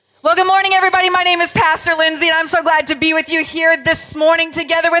everybody. My name is Pastor Lindsay, and I'm so glad to be with you here this morning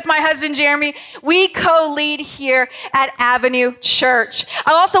together with my husband, Jeremy. We co-lead here at Avenue Church.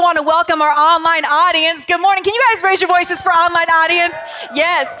 I also want to welcome our online audience. Good morning. Can you guys raise your voices for online audience?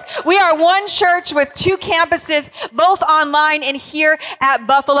 Yes. We are one church with two campuses, both online and here at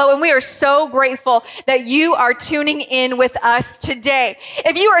Buffalo, and we are so grateful that you are tuning in with us today.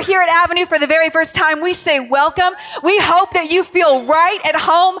 If you are here at Avenue for the very first time, we say welcome. We hope that you feel right at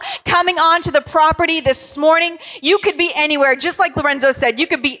home coming onto the property this morning. You could be anywhere, just like Lorenzo said. You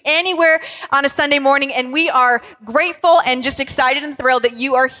could be anywhere on a Sunday morning, and we are grateful and just excited and thrilled that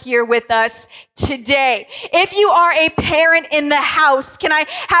you are here with us today. If you are a parent in the house, can I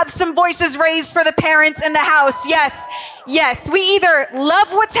have some voices raised for the parents in the house? Yes. Yes, we either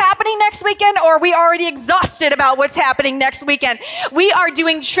love what's happening next weekend or we already exhausted about what's happening next weekend. We are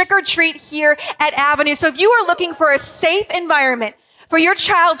doing trick or treat here at Avenue. So if you are looking for a safe environment for your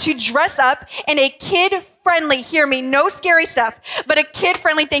child to dress up in a kid-friendly, hear me, no scary stuff, but a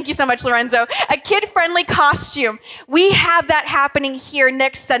kid-friendly, thank you so much, Lorenzo, a kid-friendly costume. We have that happening here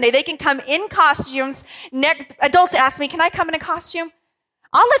next Sunday. They can come in costumes. Adults ask me, can I come in a costume?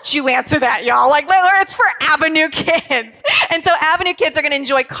 I'll let you answer that, y'all. Like, it's for Avenue kids. And so Avenue kids are going to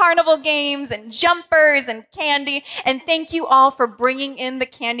enjoy carnival games and jumpers and candy. And thank you all for bringing in the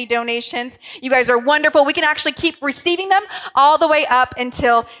candy donations. You guys are wonderful. We can actually keep receiving them all the way up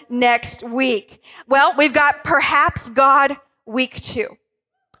until next week. Well, we've got Perhaps God Week 2.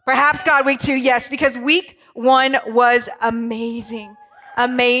 Perhaps God Week 2, yes, because Week 1 was amazing.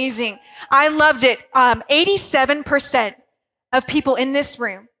 Amazing. I loved it. 87% of people in this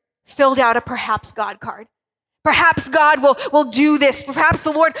room filled out a Perhaps God card. Perhaps God will do this. Perhaps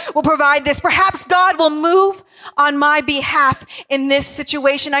the Lord will provide this. Perhaps God will move on my behalf in this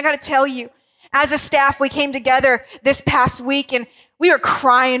situation. I got to tell you, as a staff, we came together this past week and we were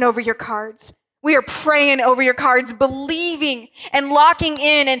crying over your cards. We are praying over your cards, believing and locking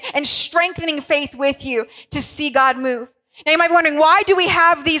in and strengthening faith with you to see God move. Now you might be wondering, why do we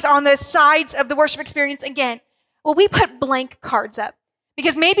have these on the sides of the worship experience again? Well, we put blank cards up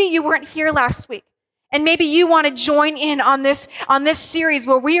because maybe you weren't here last week and maybe you want to join in on this series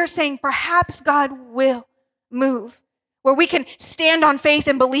where we are saying perhaps God will move, where we can stand on faith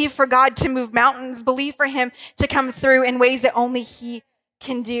and believe for God to move mountains, believe for him to come through in ways that only he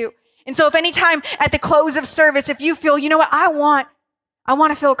can do. And so if any time at the close of service, if you feel, you know what, I want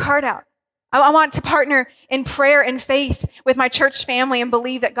to fill a card out. I want to partner in prayer and faith with my church family and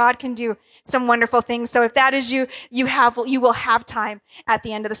believe that God can do some wonderful things. So if that is you, you will have time at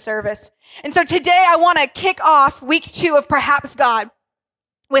the end of the service. And so today I want to kick off week 2 of Perhaps God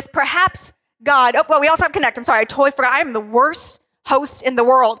with Perhaps God. Oh, well, we also have Connect. I'm sorry, I totally forgot. I am the worst host in the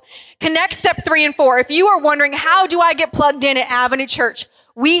world. Connect step 3 and 4. If you are wondering, how do I get plugged in at Avenue Church?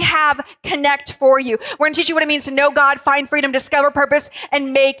 We have Connect for you. We're going to teach you what it means to know God, find freedom, discover purpose,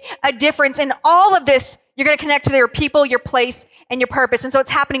 and make a difference. And all of this, you're going to connect to your people, your place, and your purpose. And so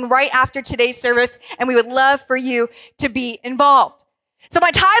it's happening right after today's service, and we would love for you to be involved. So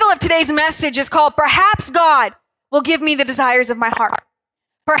my title of today's message is called Perhaps God Will Give Me the Desires of My Heart.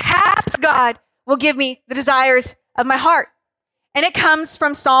 Perhaps God will give me the desires of my heart. And it comes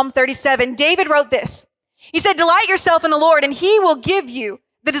from Psalm 37. David wrote this. He said, delight yourself in the Lord, and he will give you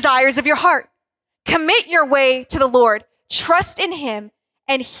the desires of your heart. Commit your way to the Lord. Trust in him,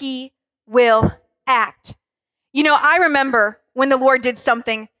 and he will act. You know, I remember when the Lord did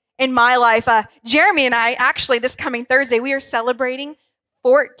something in my life. Jeremy and I, actually, this coming Thursday, we are celebrating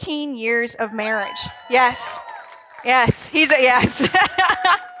 14 years of marriage. Yes. Yes. Yes.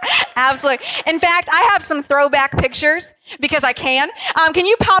 Absolutely. In fact, I have some throwback pictures because I can. Can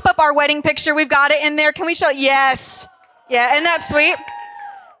you pop up our wedding picture? We've got it in there. Can we show it? Yes. Yeah, isn't that sweet?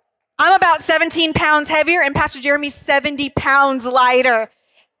 I'm about 17 pounds heavier and Pastor Jeremy's 70 pounds lighter.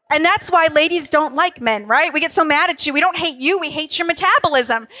 And that's why ladies don't like men, right? We get so mad at you. We don't hate you. We hate your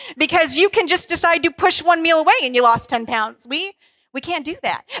metabolism because you can just decide to push one meal away and you lost 10 pounds. We can't do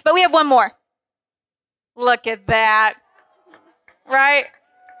that. But we have one more. Look at that. Right?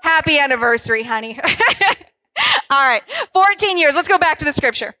 Happy anniversary, honey. All right. 14 years. Let's go back to the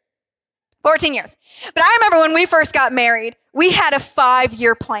scripture. 14 years. But I remember when we first got married, we had a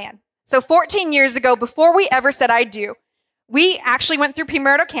 5-year plan. So 14 years ago, before we ever said I do, we actually went through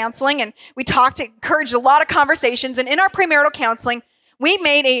premarital counseling and we encouraged a lot of conversations. And in our premarital counseling, we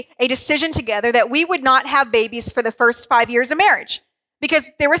made a decision together that we would not have babies for the first 5 years of marriage because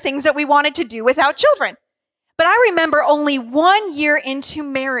there were things that we wanted to do without children. But I remember only 1 year into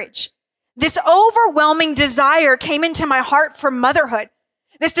marriage, this overwhelming desire came into my heart for motherhood.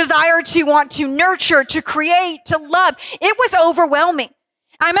 This desire to want to nurture, to create, to love. It was overwhelming.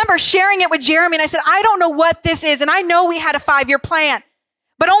 I remember sharing it with Jeremy and I said, I don't know what this is. And I know we had a 5-year plan,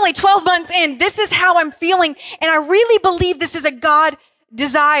 but only 12 months in, this is how I'm feeling. And I really believe this is a God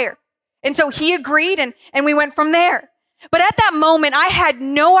desire. And so he agreed and we went from there. But at that moment, I had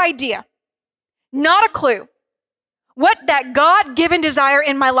no idea, not a clue, what that God-given desire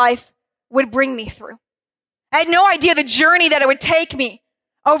in my life would bring me through. I had no idea the journey that it would take me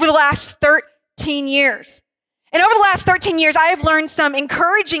over the last 13 years. And over the last 13 years, I have learned some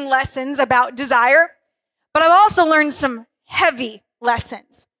encouraging lessons about desire, but I've also learned some heavy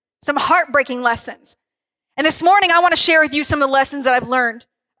lessons, some heartbreaking lessons. And this morning, I want to share with you some of the lessons that I've learned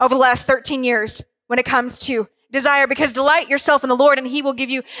over the last 13 years when it comes to desire, because delight yourself in the Lord and he will give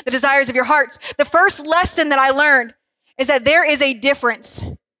you the desires of your hearts. The first lesson that I learned is that there is a difference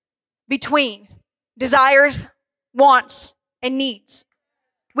between desires, wants, and needs.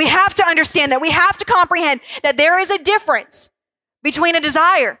 We have to understand that. We have to comprehend that there is a difference between a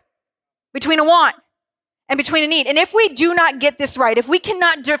desire, between a want, and between a need. And if we do not get this right, if we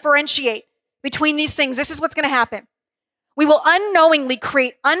cannot differentiate between these things, this is what's going to happen. We will unknowingly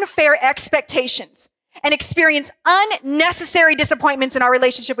create unfair expectations and experience unnecessary disappointments in our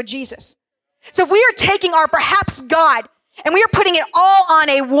relationship with Jesus. So if we are taking our perhaps God and we are putting it all on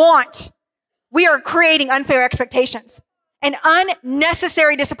a want, we are creating unfair expectations and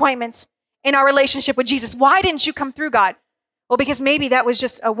unnecessary disappointments in our relationship with Jesus. Why didn't you come through, God? Well, because maybe that was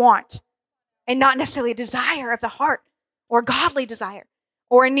just a want and not necessarily a desire of the heart or a godly desire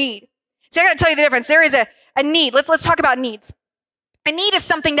or a need. So I got to tell you the difference. There is a need. Let's talk about needs. A need is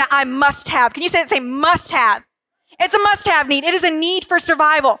something that I must have. Can you say must have? It's a must have need. It is a need for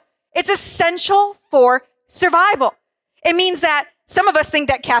survival. It's essential for survival. It means that some of us think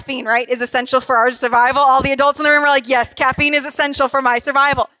that caffeine, right, is essential for our survival. All the adults in the room are like, yes, caffeine is essential for my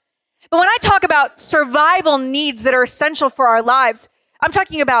survival. But when I talk about survival needs that are essential for our lives, I'm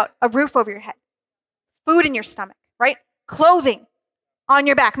talking about a roof over your head, food in your stomach, right? Clothing on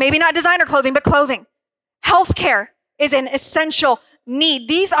your back. Maybe not designer clothing, but clothing. Healthcare is an essential need.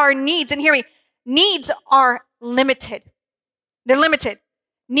 These are needs. And hear me, needs are limited. They're limited.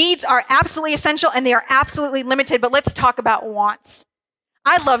 Needs are absolutely essential and they are absolutely limited, but let's talk about wants.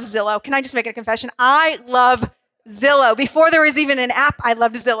 I love Zillow. Can I just make a confession? I love Zillow. Before there was even an app, I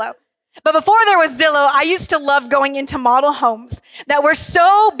loved Zillow. But before there was Zillow, I used to love going into model homes that were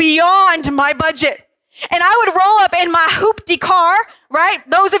so beyond my budget. And I would roll up in my hoopty car, right?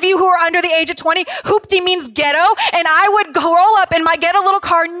 Those of you who are under the age of 20, hoopty means ghetto. And I would roll up in my ghetto little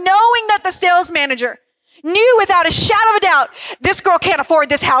car knowing that the sales manager knew without a shadow of a doubt, this girl can't afford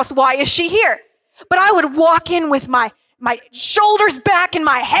this house. Why is she here? But I would walk in with my shoulders back and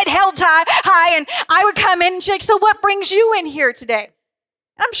my head held high, and I would come in and she's like, so what brings you in here today?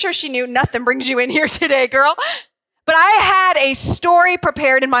 And I'm sure she knew nothing brings you in here today, girl. But I had a story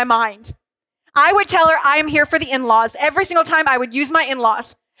prepared in my mind. I would tell her I am here for the in-laws. Every single time I would use my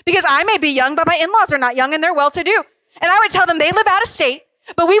in-laws because I may be young, but my in-laws are not young and they're well-to-do. And I would tell them they live out of state,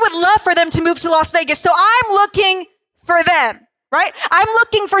 but we would love for them to move to Las Vegas. So I'm looking for them, right? I'm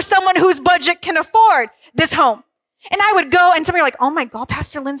looking for someone whose budget can afford this home. And I would go and somebody like, oh my God,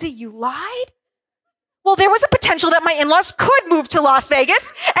 Pastor Lindsay, you lied? Well, there was a potential that my in-laws could move to Las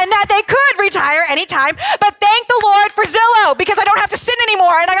Vegas and that they could retire anytime. But thank the Lord for Zillow because I don't have to sin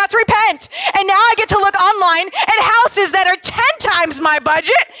anymore and I got to repent. And now I get to look online at houses that are 10 times my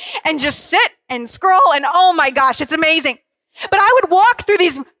budget and just sit and scroll. And oh my gosh, it's amazing. But I would walk through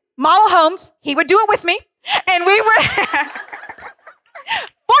these model homes. He would do it with me. And we were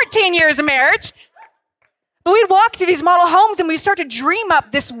 14 years of marriage. But we'd walk through these model homes and we'd start to dream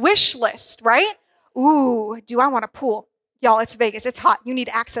up this wish list, right? Ooh, do I want a pool? Y'all, it's Vegas. It's hot. You need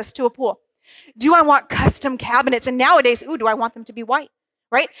access to a pool. Do I want custom cabinets? And nowadays, do I want them to be white,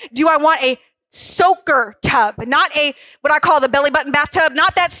 right? Do I want a soaker tub? Not a, what I call the belly button bathtub,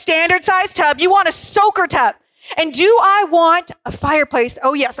 not that standard size tub. You want a soaker tub. And do I want a fireplace?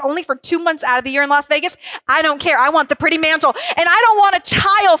 Oh yes, only for 2 months out of the year in Las Vegas. I don't care. I want the pretty mantle. And I don't want a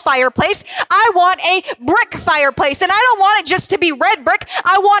tile fireplace. I want a brick fireplace. And I don't want it just to be red brick.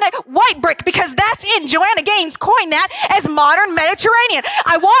 I want it white brick because that's in. Joanna Gaines coined that as modern Mediterranean.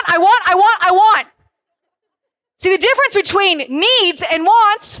 I want. See, the difference between needs and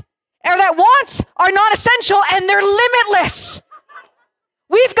wants are that wants are non-essential and they're limitless.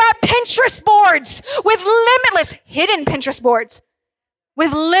 We've got Pinterest boards with limitless, hidden Pinterest boards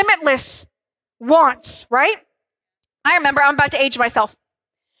with limitless wants, right? I remember, I'm about to age myself.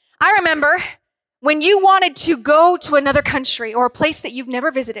 I remember when you wanted to go to another country or a place that you've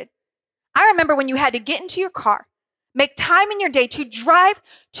never visited. I remember when you had to get into your car, make time in your day to drive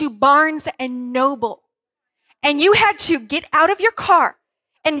to Barnes and Noble. And you had to get out of your car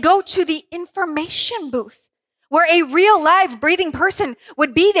and go to the information booth where a real live breathing person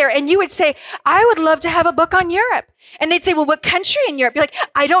would be there. And you would say, I would love to have a book on Europe. And they'd say, well, what country in Europe? You're like,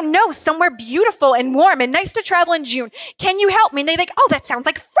 I don't know, somewhere beautiful and warm and nice to travel in June. Can you help me? And they're like, oh, that sounds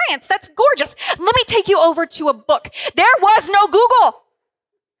like France. That's gorgeous. Let me take you over to a book. There was no Google.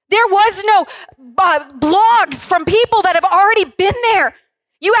 There was no blogs from people that have already been there.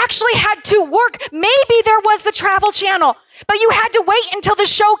 You actually had to work. Maybe there was the Travel Channel, but you had to wait until the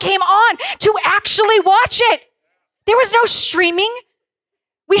show came on to actually watch it. There was no streaming.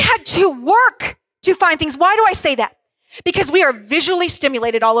 We had to work to find things. Why do I say that? Because we are visually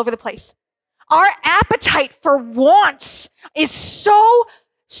stimulated all over the place. Our appetite for wants is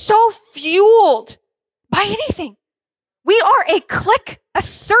so fueled by anything. We are a click, a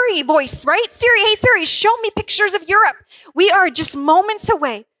Siri voice, right? Siri, hey Siri, show me pictures of Europe. We are just moments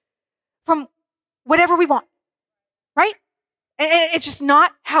away from whatever we want, right? And it's just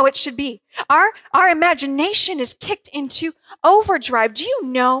not how it should be. Our imagination is kicked into overdrive. Do you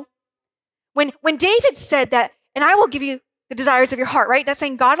know when David said that, and I will give you the desires of your heart, right? That's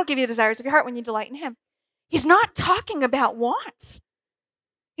saying God will give you the desires of your heart when you delight in him. He's not talking about wants.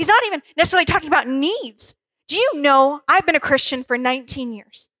 He's not even necessarily talking about needs. Do you know I've been a Christian for 19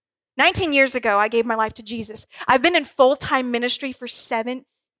 years? 19 years ago, I gave my life to Jesus. I've been in full-time ministry for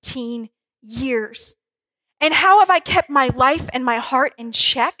 17 years. And how have I kept my life and my heart in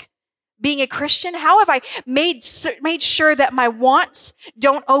check being a Christian? How have I made sure that my wants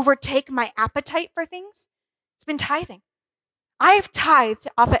don't overtake my appetite for things? It's been tithing. I have tithed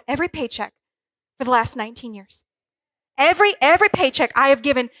off of every paycheck for the last 19 years. Every paycheck, I have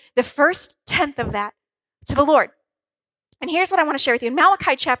given the first tenth of that to the Lord. And here's what I want to share with you. In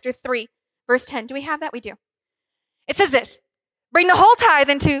Malachi chapter 3, verse 10, do we have that? We do. It says this, bring the whole tithe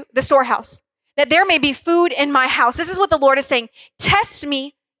into the storehouse, that there may be food in my house. This is what the Lord is saying. Test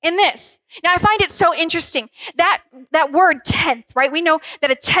me in this. Now, I find it so interesting. That word tenth, right? We know that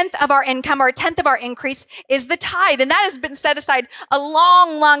a tenth of our income or a tenth of our increase is the tithe, and that has been set aside a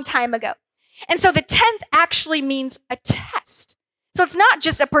long, long time ago. And so the tenth actually means a test. So it's not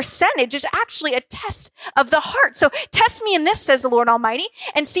just a percentage, it's actually a test of the heart. So test me in this, says the Lord Almighty,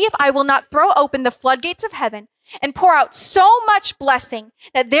 and see if I will not throw open the floodgates of heaven and pour out so much blessing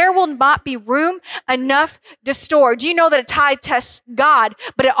that there will not be room enough to store. Do you know that a tithe tests God,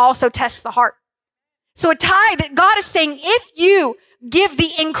 but it also tests the heart? So a tithe, that God is saying, if you give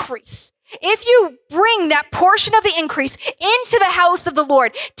the increase, if you bring that portion of the increase into the house of the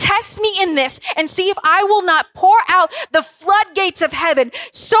Lord, test me in this and see if I will not pour out the floodgates of heaven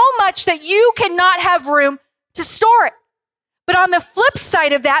so much that you cannot have room to store it. But on the flip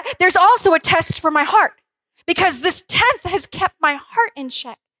side of that, there's also a test for my heart, because this tenth has kept my heart in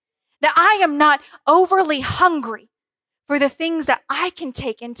check, that I am not overly hungry for the things that I can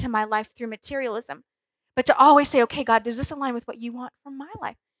take into my life through materialism, but to always say, okay, God, does this align with what you want from my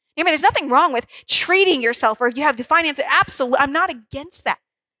life? I mean, there's nothing wrong with treating yourself, or if you have the finances, absolutely, I'm not against that.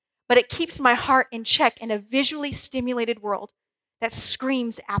 But it keeps my heart in check in a visually stimulated world that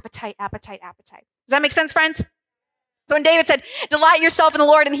screams appetite, appetite, appetite. Does that make sense, friends? So when David said, delight yourself in the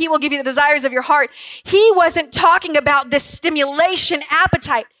Lord and he will give you the desires of your heart, he wasn't talking about this stimulation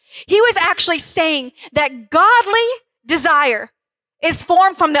appetite. He was actually saying that godly desire is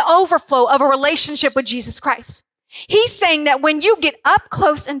formed from the overflow of a relationship with Jesus Christ. He's saying that when you get up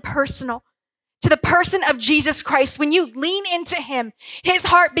close and personal to the person of Jesus Christ, when you lean into him, his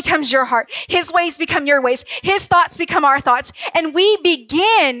heart becomes your heart. His ways become your ways. His thoughts become our thoughts. And we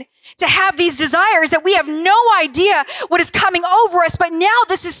begin to have these desires that we have no idea what is coming over us. But now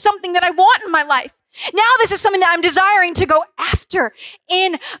this is something that I want in my life. Now this is something that I'm desiring to go after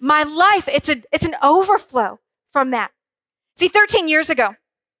in my life. It's an overflow from that. See, 13 years ago,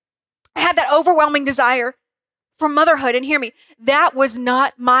 I had that overwhelming desire for motherhood, and hear me, that was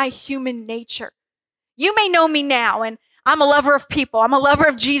not my human nature. You may know me now, and I'm a lover of people. I'm a lover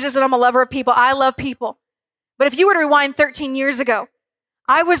of Jesus, and I'm a lover of people. I love people. But if you were to rewind 13 years ago,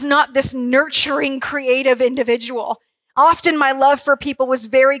 I was not this nurturing, creative individual. Often my love for people was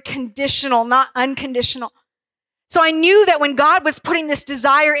very conditional, not unconditional. So I knew that when God was putting this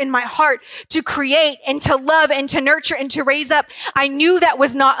desire in my heart to create and to love and to nurture and to raise up, I knew that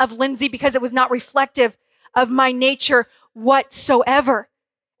was not of Lindsay, because it was not reflective of my nature whatsoever.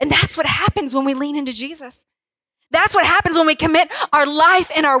 And that's what happens when we lean into Jesus. That's what happens when we commit our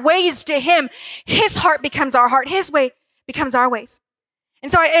life and our ways to him. His heart becomes our heart. His way becomes our ways. And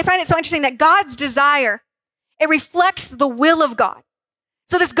so I find it so interesting that God's desire, it reflects the will of God.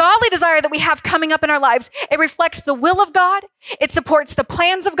 So this godly desire that we have coming up in our lives, it reflects the will of God, it supports the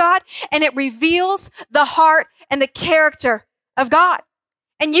plans of God, and it reveals the heart and the character of God.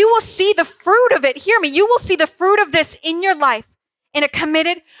 And you will see the fruit of it. Hear me. You will see the fruit of this in your life in a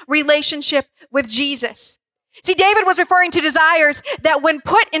committed relationship with Jesus. See, David was referring to desires that when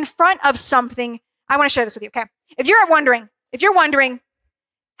put in front of something, I want to share this with you, okay? If you're wondering,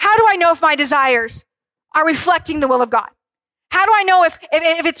 how do I know if my desires are reflecting the will of God? How do I know if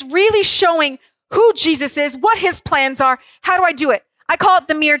it's really showing who Jesus is, what his plans are? How do I do it? I call it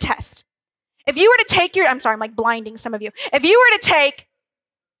the mirror test. If you were to take I'm sorry, I'm like blinding some of you. If you were to take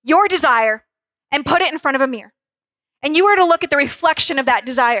your desire and put it in front of a mirror, and you were to look at the reflection of that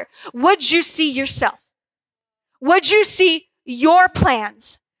desire, would you see yourself? Would you see your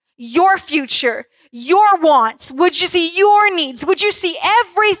plans, your future, your wants? Would you see your needs? Would you see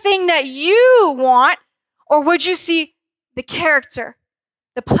everything that you want? Or would you see the character,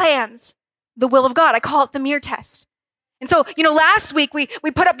 the plans, the will of God? I call it the mirror test. And so, last week we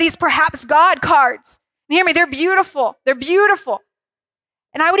put up these perhaps God cards. And hear me, they're beautiful. They're beautiful.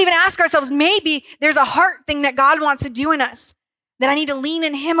 And I would even ask ourselves, maybe there's a heart thing that God wants to do in us, that I need to lean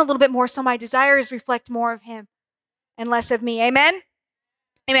in him a little bit more so my desires reflect more of him and less of me. Amen?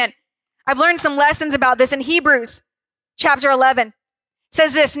 Amen. I've learned some lessons about this in Hebrews chapter 11. It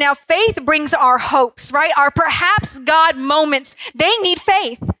says this, now faith brings our hopes, right? Our perhaps God moments. They need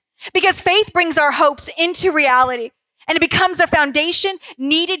faith because faith brings our hopes into reality. And it becomes the foundation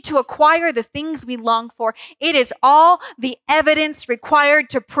needed to acquire the things we long for. It is all the evidence required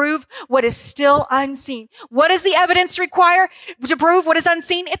to prove what is still unseen. What does the evidence require to prove what is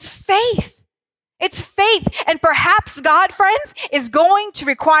unseen? It's faith. It's faith. And perhaps God, friends, is going to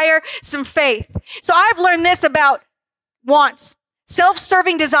require some faith. So I've learned this about wants.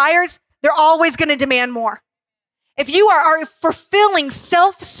 Self-serving desires, they're always going to demand more. If you are fulfilling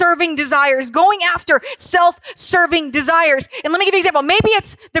self-serving desires, going after self-serving desires, and let me give you an example. Maybe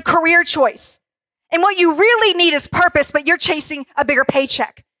it's the career choice. And what you really need is purpose, but you're chasing a bigger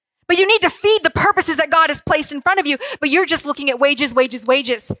paycheck. But you need to feed the purposes that God has placed in front of you, but you're just looking at wages.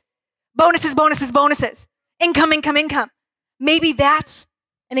 Bonuses. Income. Maybe that's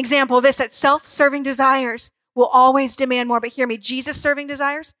an example of this, that self-serving desires will always demand more. But hear me, Jesus-serving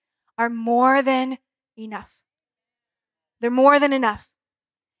desires are more than enough. They're more than enough.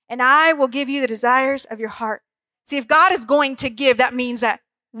 And I will give you the desires of your heart. See, if God is going to give, that means that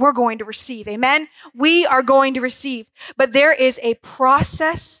we're going to receive. Amen? We are going to receive. But there is a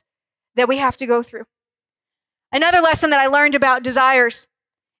process that we have to go through. Another lesson that I learned about desires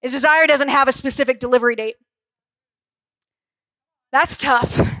is desire doesn't have a specific delivery date. That's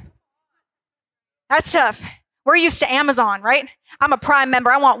tough. We're used to Amazon, right? I'm a Prime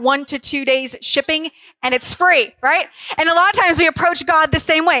member. I want 1 to 2 days shipping and it's free, right? And a lot of times we approach God the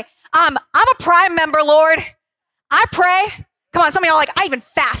same way. I'm a Prime member, Lord. I pray. Come on, some of y'all are like, I even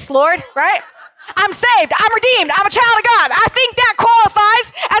fast, Lord, right? I'm saved. I'm redeemed. I'm a child of God. I think that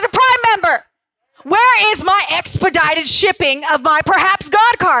qualifies as a Prime member. Where is my expedited shipping of my perhaps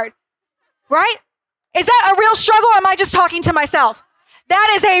God card, right? Is that a real struggle or am I just talking to myself?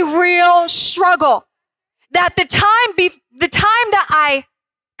 That is a real struggle. That the time that I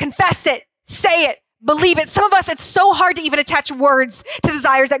confess it, say it, believe it, some of us, it's so hard to even attach words to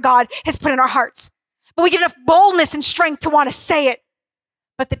desires that God has put in our hearts. But we get enough boldness and strength to want to say it.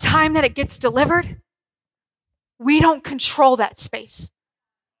 But the time that it gets delivered, we don't control that space.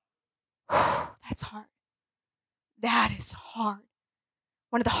 That's hard. That is hard.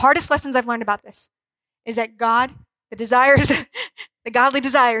 One of the hardest lessons I've learned about this is that God, the desires, the godly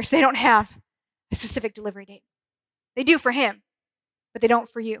desires, they don't have a specific delivery date. They do for him, but they don't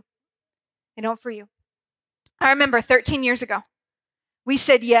for you. They don't for you. I remember 13 years ago, we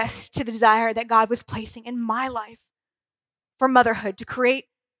said yes to the desire that God was placing in my life for motherhood, to create,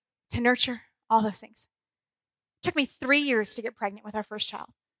 to nurture, all those things. It took me 3 years to get pregnant with our first child.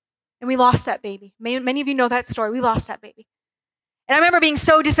 And we lost that baby. Many of you know that story. We lost that baby. And I remember being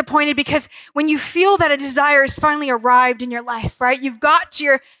so disappointed because when you feel that a desire has finally arrived in your life, right? You've got to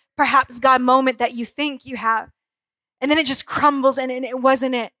your perhaps God moment that you think you have. And then it just crumbles and it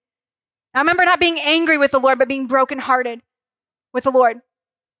wasn't it. I remember not being angry with the Lord, but being brokenhearted with the Lord.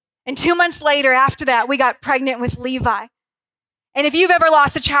 And 2 months later, after that, we got pregnant with Levi. And if you've ever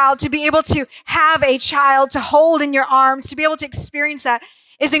lost a child, to be able to have a child to hold in your arms, to be able to experience that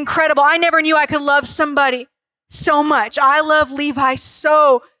is incredible. I never knew I could love somebody so much. I love Levi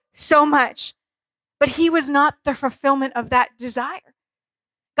so much. But he was not the fulfillment of that desire.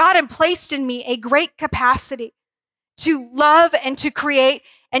 God had placed in me a great capacity to love and to create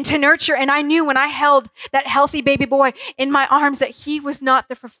and to nurture. And I knew when I held that healthy baby boy in my arms that he was not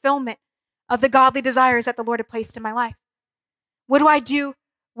the fulfillment of the godly desires that the Lord had placed in my life. What do I do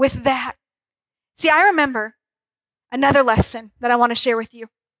with that? See, I remember Another lesson that I want to share with you,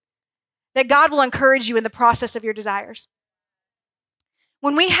 that God will encourage you in the process of your desires.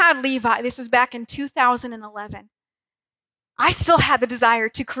 When we had Levi, this was back in 2011, I still had the desire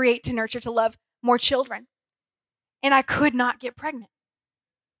to create, to nurture, to love more children. And I could not get pregnant.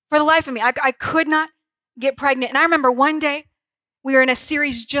 For the life of me, I could not get pregnant. And I remember one day, we were in a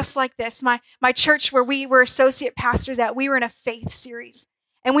series just like this. My church where we were associate pastors at, we were in a faith series.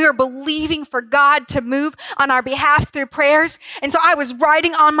 And we were believing for God to move on our behalf through prayers. And so I was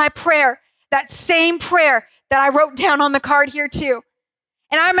writing on my prayer, that same prayer that I wrote down on the card here too.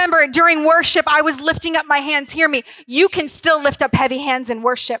 And I remember during worship, I was lifting up my hands. Hear me. You can still lift up heavy hands in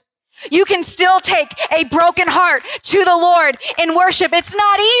worship. You can still take a broken heart to the Lord in worship. It's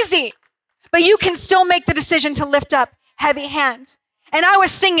not easy, but you can still make the decision to lift up heavy hands. And I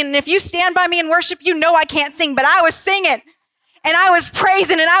was singing. And if you stand by me in worship, you know I can't sing, but I was singing. And I was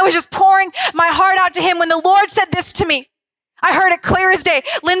praising, and I was just pouring my heart out to him. When the Lord said this to me, I heard it clear as day.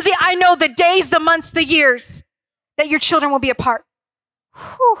 Lindsay, I know the days, the months, the years that your children will be apart.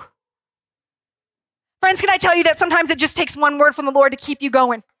 Whew. Friends, can I tell you that sometimes it just takes one word from the Lord to keep you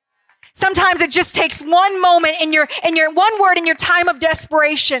going? Sometimes it just takes one moment in your one word in your time of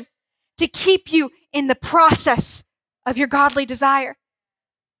desperation to keep you in the process of your godly desire.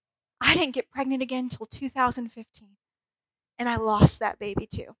 I didn't get pregnant again until 2015. And I lost that baby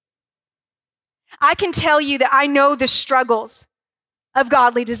too. I can tell you that I know the struggles of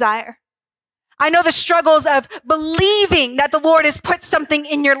godly desire. I know the struggles of believing that the Lord has put something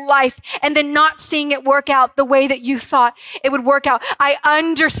in your life and then not seeing it work out the way that you thought it would work out. I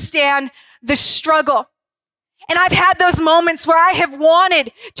understand the struggle. And I've had those moments where I have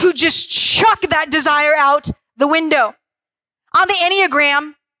wanted to just chuck that desire out the window. On the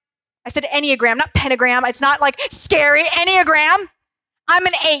Enneagram, I said Enneagram, not pentagram. It's not like scary. Enneagram. I'm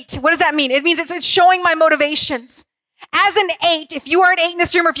an 8. What does that mean? It means it's showing my motivations. As an 8, if you are an 8 in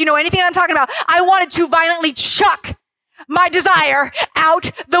this room, or if you know anything I'm talking about, I wanted to violently chuck my desire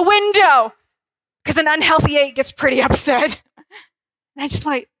out the window because an unhealthy 8 gets pretty upset. And I just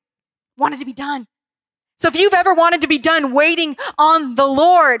wanted to be done. So if you've ever wanted to be done waiting on the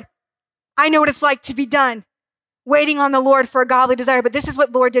Lord, I know what it's like to be done waiting on the Lord for a godly desire. But this is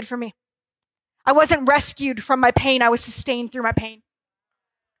what the Lord did for me. I wasn't rescued from my pain. I was sustained through my pain.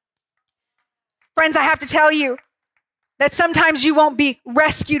 Friends, I have to tell you that sometimes you won't be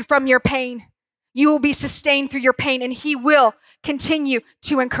rescued from your pain. You will be sustained through your pain, and he will continue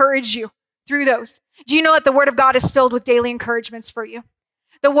to encourage you through those. Do you know that the Word of God is filled with daily encouragements for you?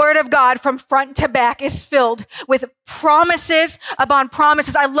 The Word of God from front to back is filled with promises upon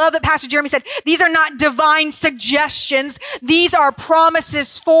promises. I love that Pastor Jeremy said, these are not divine suggestions. These are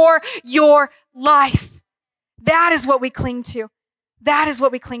promises for your life. That is what we cling to. That is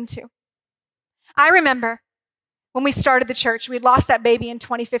what we cling to. I remember when we started the church, we had lost that baby in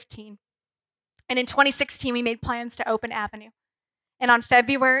 2015. And in 2016, we made plans to open Avenue. And on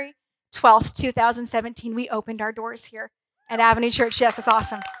February 12th, 2017, we opened our doors here at Avenue Church. Yes, it's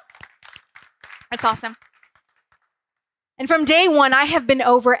awesome. It's awesome. And from day one, I have been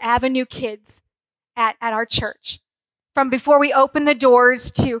over Avenue Kids at our church. From before we opened the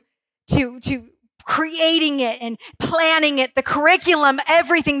doors to creating it and planning it, the curriculum,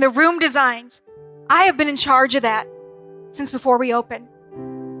 everything, the room designs. I have been in charge of that since before we opened.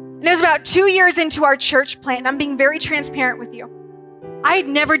 And it was about 2 years into our church plant, and I'm being very transparent with you. I had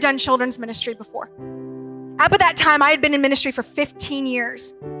never done children's ministry before. Up at that time, I had been in ministry for 15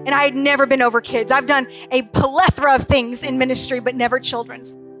 years, and I had never been over kids. I've done a plethora of things in ministry, but never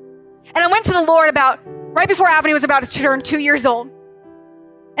children's. And I went to the Lord right before Avenue was about to turn 2 years old.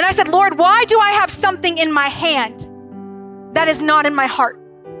 And I said, Lord, why do I have something in my hand that is not in my heart?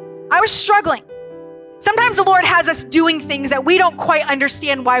 I was struggling. Sometimes the Lord has us doing things that we don't quite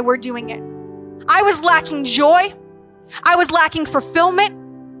understand why we're doing it. I was lacking joy. I was lacking fulfillment.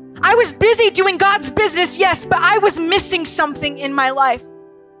 I was busy doing God's business, yes, but I was missing something in my life.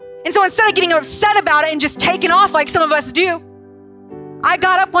 And so instead of getting upset about it and just taking off like some of us do, I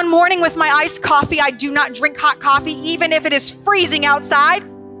got up one morning with my iced coffee. I do not drink hot coffee, even if it is freezing outside.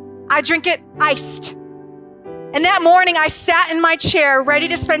 I drink it iced. And that morning, I sat in my chair, ready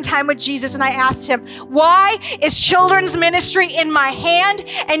to spend time with Jesus, and I asked him, why is children's ministry in my hand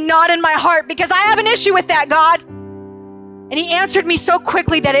and not in my heart? Because I have an issue with that, God. And he answered me so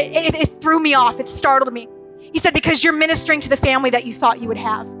quickly that it threw me off. It startled me. He said, because you're ministering to the family that you thought you would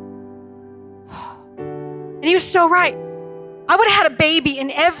have. And he was so right. I would have had a baby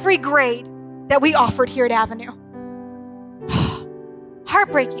in every grade that we offered here at Avenue.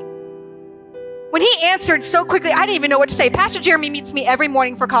 Heartbreaking. When he answered so quickly, I didn't even know what to say. Pastor Jeremy meets me every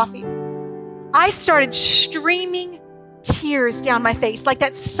morning for coffee. I started streaming tears down my face, like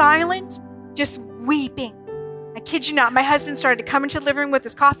that silent, just weeping. I kid you not, my husband started to come into the living room with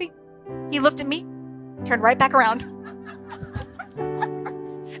his coffee. He looked at me, turned right back around.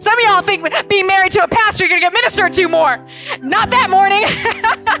 Some of y'all think being married to a pastor, you're gonna get ministered to more. Not that morning.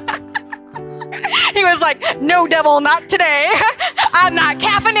 He was like, no, devil, not today. I'm not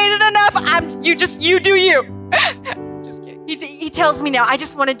caffeinated enough. You do you. Just kidding. He tells me now, I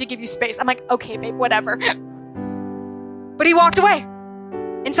just wanted to give you space. I'm like, okay, babe, whatever. But he walked away.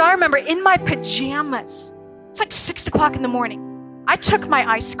 And so I remember in my pajamas, it's like 6 o'clock in the morning. I took my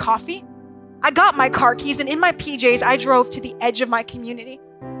iced coffee. I got my car keys, and in my PJs, I drove to the edge of my community.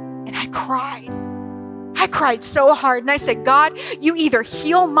 And I cried. I cried so hard. And I said, God, you either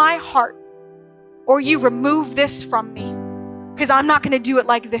heal my heart or you remove this from me, because I'm not going to do it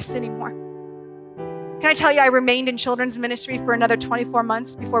like this anymore. Can I tell you, I remained in children's ministry for another 24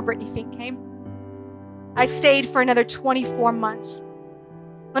 months before Brittany Fink came. I stayed for another 24 months.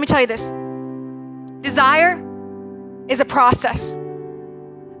 Let me tell you this. Desire is a process,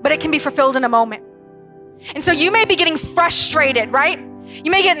 but it can be fulfilled in a moment. And so you may be getting frustrated, right? You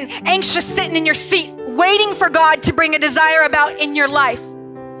may get anxious sitting in your seat, waiting for God to bring a desire about in your life.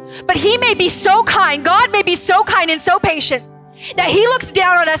 But he may be so kind, God may be so kind and so patient that he looks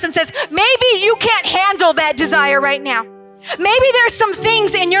down on us and says, maybe you can't handle that desire right now. Maybe there's some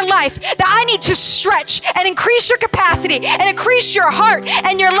things in your life that I need to stretch and increase your capacity and increase your heart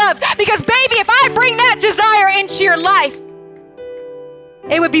and your love. Because baby, if I bring that desire into your life,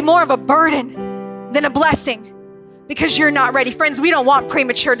 it would be more of a burden than a blessing, because you're not ready. Friends, we don't want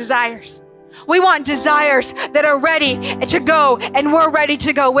premature desires. We want desires that are ready to go, and we're ready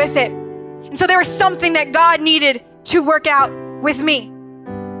to go with it. And so there was something that God needed to work out with me.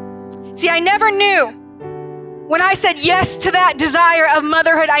 See, I never knew when I said yes to that desire of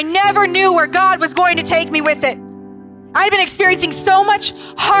motherhood, I never knew where God was going to take me with it. I'd been experiencing so much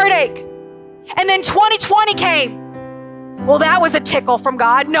heartache. And then 2020 came. Well, that was a tickle from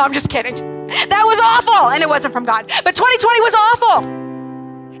God. No, I'm just kidding. That was awful, and it wasn't from God. But 2020 was awful.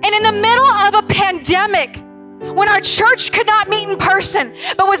 And in the middle of a pandemic, when our church could not meet in person,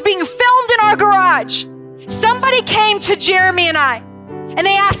 but was being filmed in our garage, somebody came to Jeremy and I, and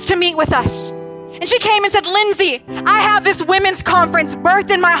they asked to meet with us. And she came and said, Lindsay, I have this women's conference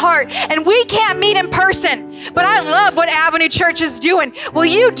birthed in my heart, and we can't meet in person, but I love what Avenue Church is doing. Will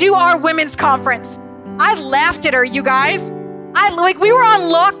you do our women's conference? I laughed at her, you guys. We were on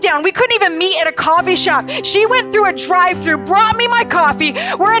lockdown. We couldn't even meet at a coffee shop. She went through a drive-through, brought me my coffee.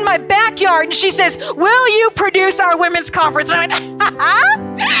 We're in my backyard, and she says, will you produce our women's conference? And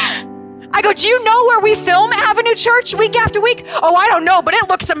I go, do you know where we film Avenue Church week after week? Oh, I don't know, but it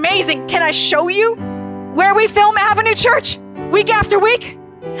looks amazing. Can I show you where we film Avenue Church week after week?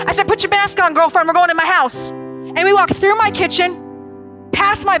 I said, put your mask on, girlfriend. We're going to my house. And we walked through my kitchen,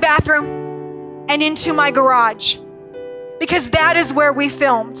 past my bathroom, and into my garage. Because that is where we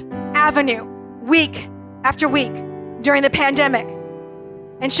filmed Avenue week after week during the pandemic.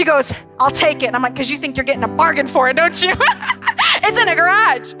 And she goes, I'll take it. And I'm like, because you think you're getting a bargain for it, don't you? It's in a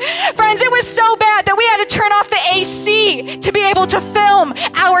garage. Friends, it was so bad that we had to turn off the AC to be able to film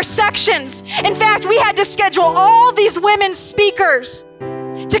our sections. In fact, we had to schedule all these women speakers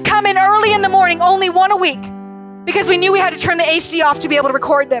to come in early in the morning, only one a week, because we knew we had to turn the AC off to be able to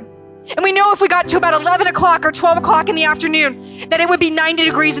record them. And we know if we got to about 11 o'clock or 12 o'clock in the afternoon, that it would be 90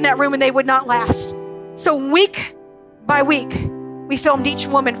 degrees in that room and they would not last. So week by week, we filmed each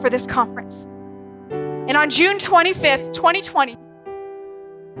woman for this conference. And on June 25th, 2020,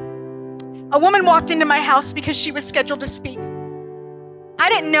 a woman walked into my house because she was scheduled to speak. I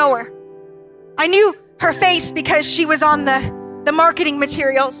didn't know her. I knew her face because she was on the marketing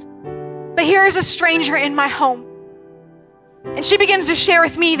materials. But here is a stranger in my home. And she begins to share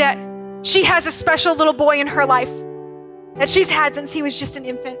with me that she has a special little boy in her life that she's had since he was just an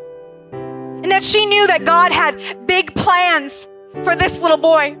infant. And that she knew that God had big plans for this little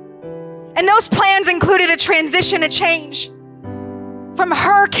boy. And those plans included a transition, a change from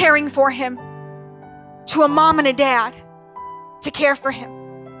her caring for him to a mom and a dad to care for him.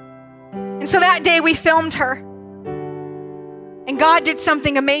 And so that day we filmed her. And God did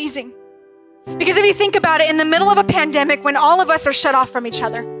something amazing. Because if you think about it, in the middle of a pandemic, when all of us are shut off from each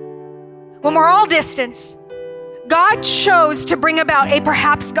other, when we're all distanced, God chose to bring about a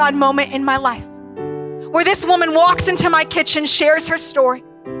perhaps God moment in my life, where this woman walks into my kitchen, shares her story,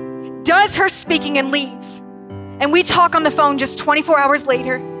 does her speaking, and leaves. And we talk on the phone just 24 hours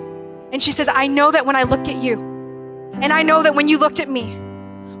later, and she says, I know that when I looked at you, and I know that when you looked at me,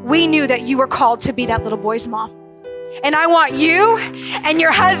 we knew that you were called to be that little boy's mom. And I want you and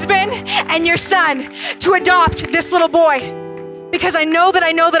your husband and your son to adopt this little boy. Because I know that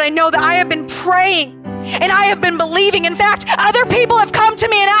I have been praying and I have been believing. In fact, other people have come to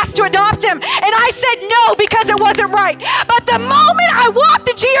me and asked to adopt him. And I said no because it wasn't right. But the moment I walked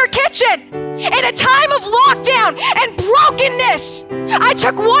into your kitchen, in a time of lockdown and brokenness, I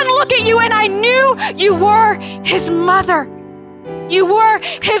took one look at you and I knew you were his mother. You were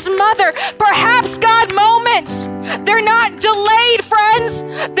his mother. Perhaps God moments, they're not delayed, friends.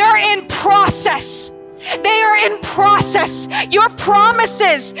 They're in process. They are in process. Your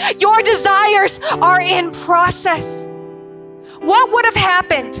promises, your desires are in process. What would have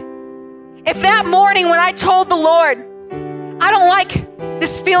happened if that morning when I told the Lord, I don't like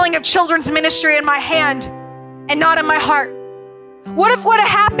this feeling of children's ministry in my hand and not in my heart? What if would have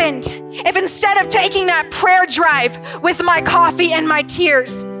happened if instead of taking that prayer drive with my coffee and my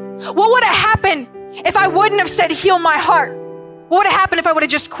tears, what would have happened if I wouldn't have said, heal my heart? What would have happened if I would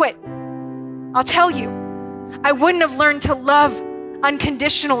have just quit? I'll tell you, I wouldn't have learned to love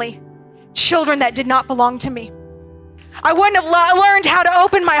unconditionally children that did not belong to me. I wouldn't have learned how to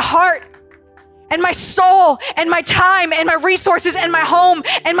open my heart and my soul and my time and my resources and my home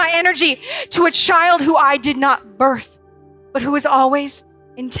and my energy to a child who I did not birth, but who was always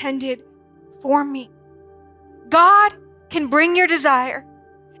intended for me. God can bring your desire.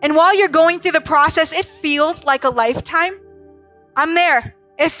 And while you're going through the process, it feels like a lifetime. I'm there.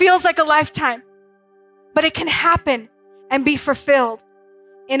 It feels like a lifetime. But it can happen and be fulfilled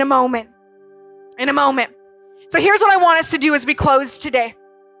in a moment. In a moment. So here's what I want us to do as we close today.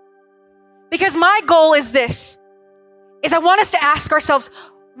 Because my goal is this, is I want us to ask ourselves,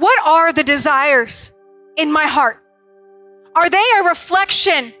 what are the desires in my heart? Are they a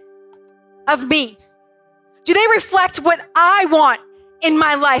reflection of me? Do they reflect what I want in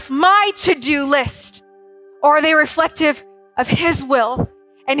my life, my to-do list? Or are they reflective of his will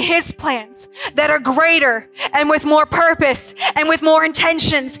and his plans that are greater and with more purpose and with more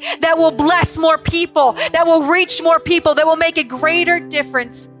intentions, that will bless more people, that will reach more people, that will make a greater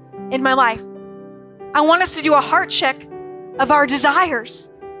difference in my life? I want us to do a heart check of our desires.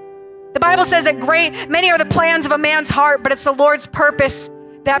 The Bible says that many are the plans of a man's heart, but it's the Lord's purpose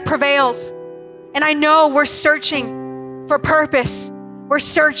that prevails. And I know we're searching for purpose. We're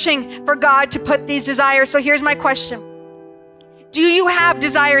searching for God to put these desires. So here's my question. Do you have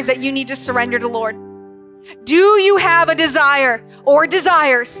desires that you need to surrender to the Lord? Do you have a desire or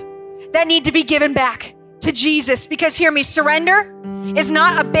desires that need to be given back to Jesus? Because hear me, surrender is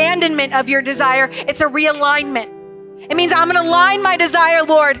not abandonment of your desire. It's a realignment. It means I'm going to align my desire,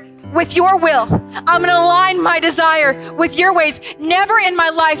 Lord, with your will. I'm going to align my desire with your ways. Never in my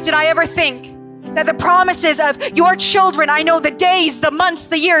life did I ever think that the promises of your children, I know the days, the months,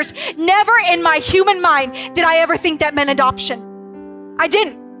 the years, never in my human mind did I ever think that meant adoption. I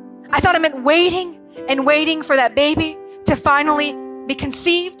didn't. I thought it meant waiting and waiting for that baby to finally be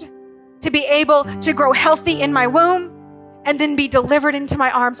conceived, to be able to grow healthy in my womb, and then be delivered into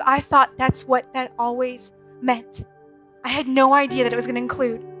my arms. I thought that's what that always meant. I had no idea that it was going to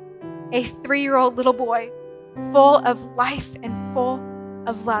include a 3-year-old little boy full of life and full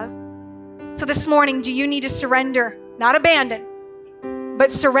of love. So this morning, do you need to surrender, not abandon,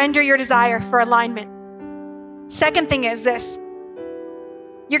 but surrender your desire for alignment? Second thing is this.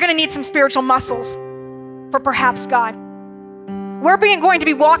 You're going to need some spiritual muscles for perhaps God. We're going to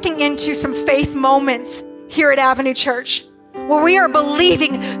be walking into some faith moments here at Avenue Church where we are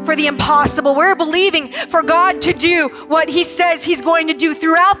believing for the impossible. We're believing for God to do what he says he's going to do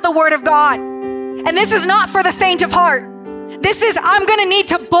throughout the Word of God. And this is not for the faint of heart. This is, I'm going to need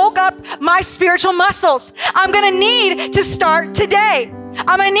to bulk up my spiritual muscles. I'm going to need to start today.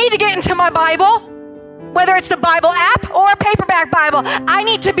 I'm going to need to get into my Bible, whether it's the Bible app or a paperback Bible. I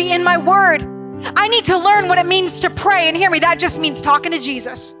need to be in my Word. I need to learn what it means to pray. And hear me, that just means talking to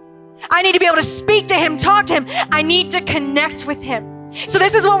Jesus. I need to be able to speak to him, talk to him. I need to connect with him. So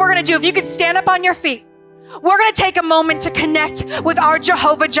this is what we're going to do. If you could stand up on your feet, we're going to take a moment to connect with our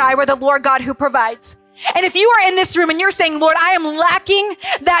Jehovah Jireh, the Lord God who provides. And if you are in this room and you're saying, Lord, I am lacking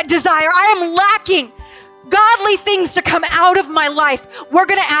that desire, I am lacking godly things to come out of my life, we're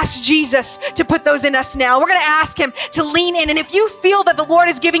going to ask Jesus to put those in us now. We're going to ask him to lean in. And if you feel that the Lord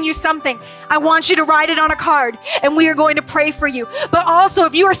is giving you something, I want you to write it on a card and we are going to pray for you. But also,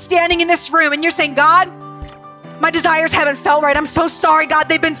 if you are standing in this room and you're saying, God, my desires haven't felt right. I'm so sorry, God.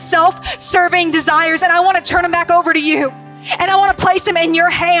 They've been self-serving desires and I want to turn them back over to you. And I want to place them in your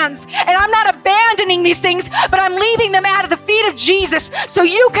hands. And I'm not abandoning these things, but I'm leaving them at the feet of Jesus so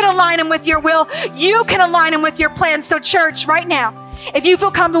you can align them with your will. You can align them with your plans. So church, right now, if you feel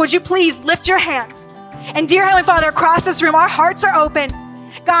comfortable, would you please lift your hands And dear Heavenly Father, across this room, our hearts are open.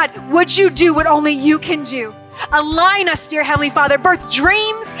 God, would you do what only you can do? Align us, dear Heavenly Father, birth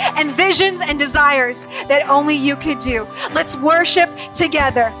dreams and visions and desires that only you could do. Let's worship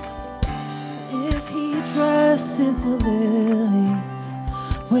together. If he dresses the lilies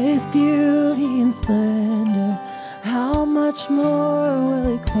with beauty and splendor, how much more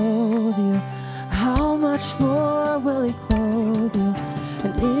will he clothe you? How much more will he clothe you?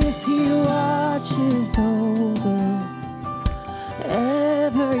 And if he watches over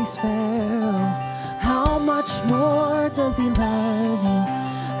every sparrow, how much more does he love you?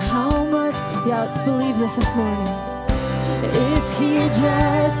 How much, let's believe this morning. If he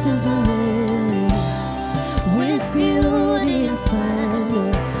dresses the lilies with beauty and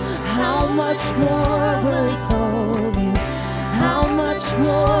splendor, how much more will he clothe you? How much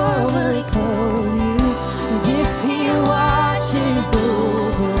more will he clothe you? And if he watches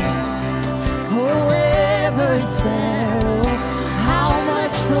over every sparrow, how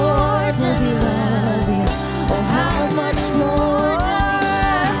much more does he love you? Oh, how much more does he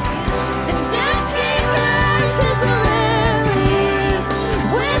love you? And if he dresses the lilies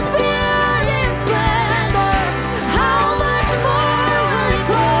with beauty and splendor, how much more will he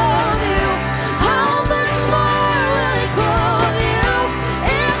clothe you? How much more will he clothe you?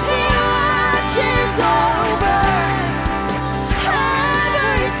 If he watches over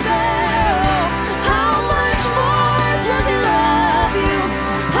every sparrow, how much more does he love you?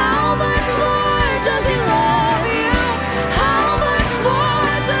 How much more does he love you? How much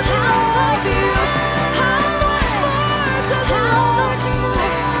more does he love you? How much more does he love you?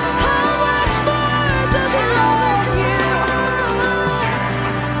 How much more does he love you?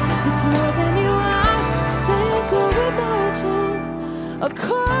 It's more than you ask, think, or imagine,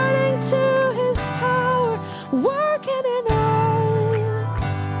 according to his power working in us.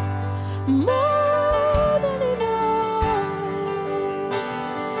 More than enough.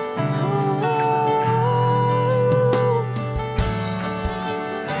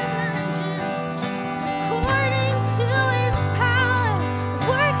 According to his power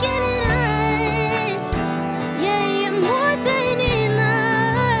working in us. Yeah, you're more than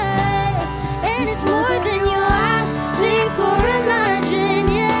enough. And it's more than you ask, think, or imagine.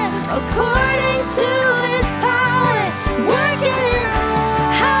 Yeah, according to his power working in us.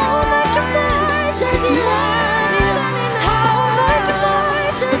 How much more does he love you? How much more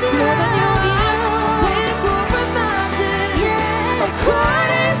does he love you? Think or imagine. Yeah,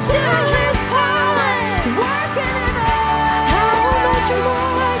 according to his power working in us. How much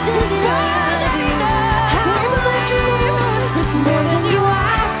more does he love you? How much more? It's more than you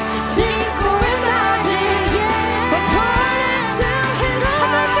ask, think or imagine. Yeah, according to his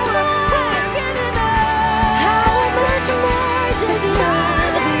power working in us. How much more does he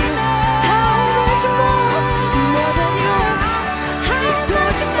love you? How much more? More than you ask. How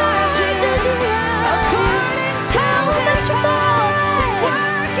much more does he love you? How much more is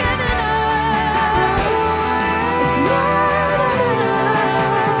working in us? It's more than enough.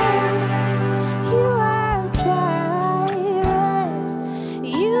 You are Jireh.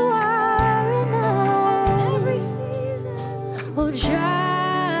 You are enough. Every season. Oh,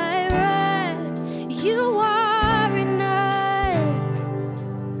 Jireh. You are enough.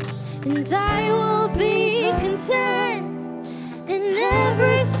 And I will be content in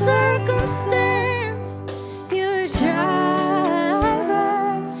every circumstance. You're Jireh,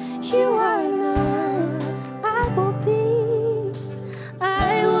 you are enough.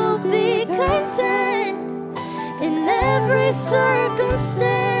 I will be content in every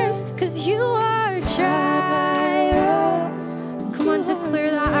circumstance, 'cause you are Jireh. Come on,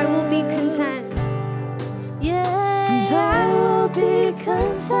 declare that. I will be content. Yeah, I will be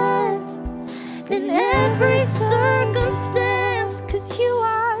content in every circumstance, 'cause you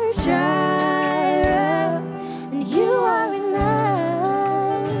are Jireh, and you are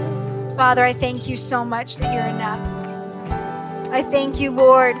enough. Father, I thank you so much that you're enough. I thank you,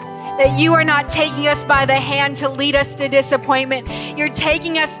 Lord, that you are not taking us by the hand to lead us to disappointment. You're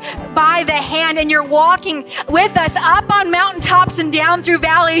taking us by the hand and you're walking with us up on mountaintops and down through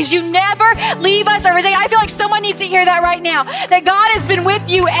valleys. You never leave us or forsake. I feel like someone needs to hear that right now, that God has been with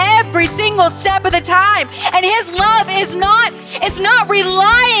you every single step of the time. And his love is not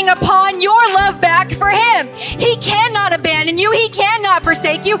relying upon your love back for him. He cannot abandon you. He cannot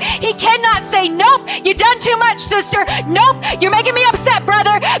forsake you. He cannot say, nope, you've done too much, sister. Nope, you're making me upset,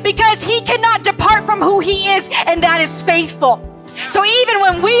 brother, because he cannot depart from who he is, and that is faithful. So even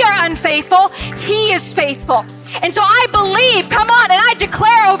when we are unfaithful, he is faithful. And so I believe, come on, and I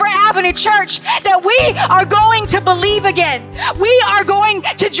declare over Avenue a church that we are going to believe again. We are going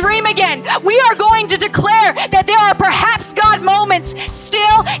to dream again. We are going to declare that there are perhaps, God, moments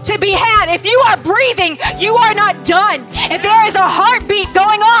still to be had. If you are breathing, you are not done. If there is a heartbeat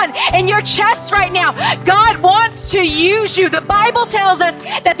going on in your chest right now, God wants to use you. The Bible tells us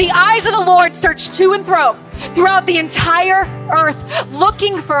that the eyes of the Lord search to and fro throughout the entire earth,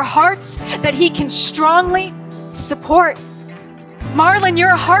 looking for hearts that he can strongly support. Marlon,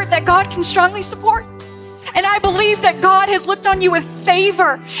 you're a heart that God can strongly support. And I believe that God has looked on you with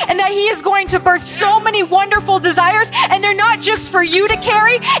favor and that he is going to birth so many wonderful desires. And they're not just for you to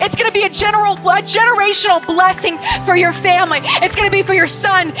carry. It's going to be a generational blessing for your family. It's going to be for your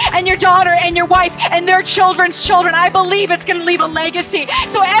son and your daughter and your wife and their children's children. I believe it's going to leave a legacy.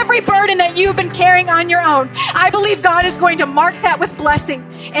 So every burden that you've been carrying on your own, I believe God is going to mark that with blessing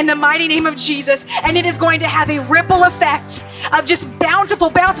in the mighty name of Jesus. And it is going to have a ripple effect of just bountiful,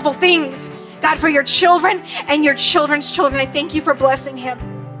 bountiful things, God, for your children and your children's children. I thank you for blessing him.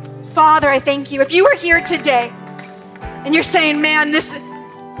 Father, I thank you. If you are here today and you're saying, man, this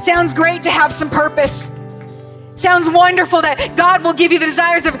sounds great to have some purpose. Sounds wonderful that God will give you the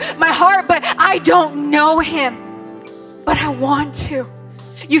desires of my heart, but I don't know him, but I want to.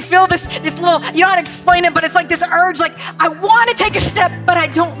 You feel this little, you don't know how to explain it, but it's like this urge, like I want to take a step, but I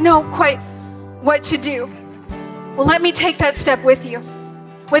don't know quite what to do. Well, let me take that step with you.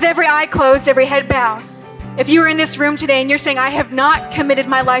 With every eye closed, every head bowed. If you are in this room today and you're saying, I have not committed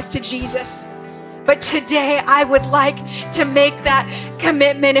my life to Jesus, but today I would like to make that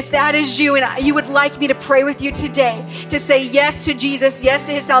commitment. If that is you and you would like me to pray with you today, to say yes to Jesus, yes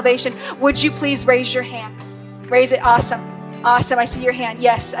to his salvation, would you please raise your hand? Raise it. Awesome. Awesome. I see your hand.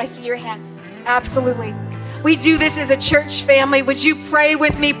 Yes, I see your hand. Absolutely. We do this as a church family. Would you pray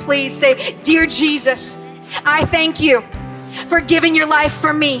with me, please? Say, dear Jesus, I thank you for giving your life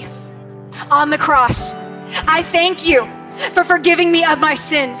for me on the cross. I thank you for forgiving me of my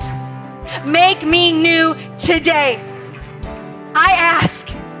sins. Make me new today. I ask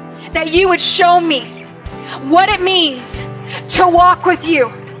that you would show me what it means to walk with you.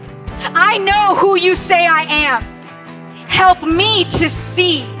 I know who you say I am. Help me to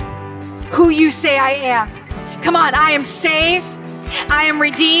see who you say I am. Come on, I am saved. I am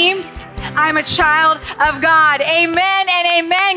redeemed. I'm a child of God. Amen and amen.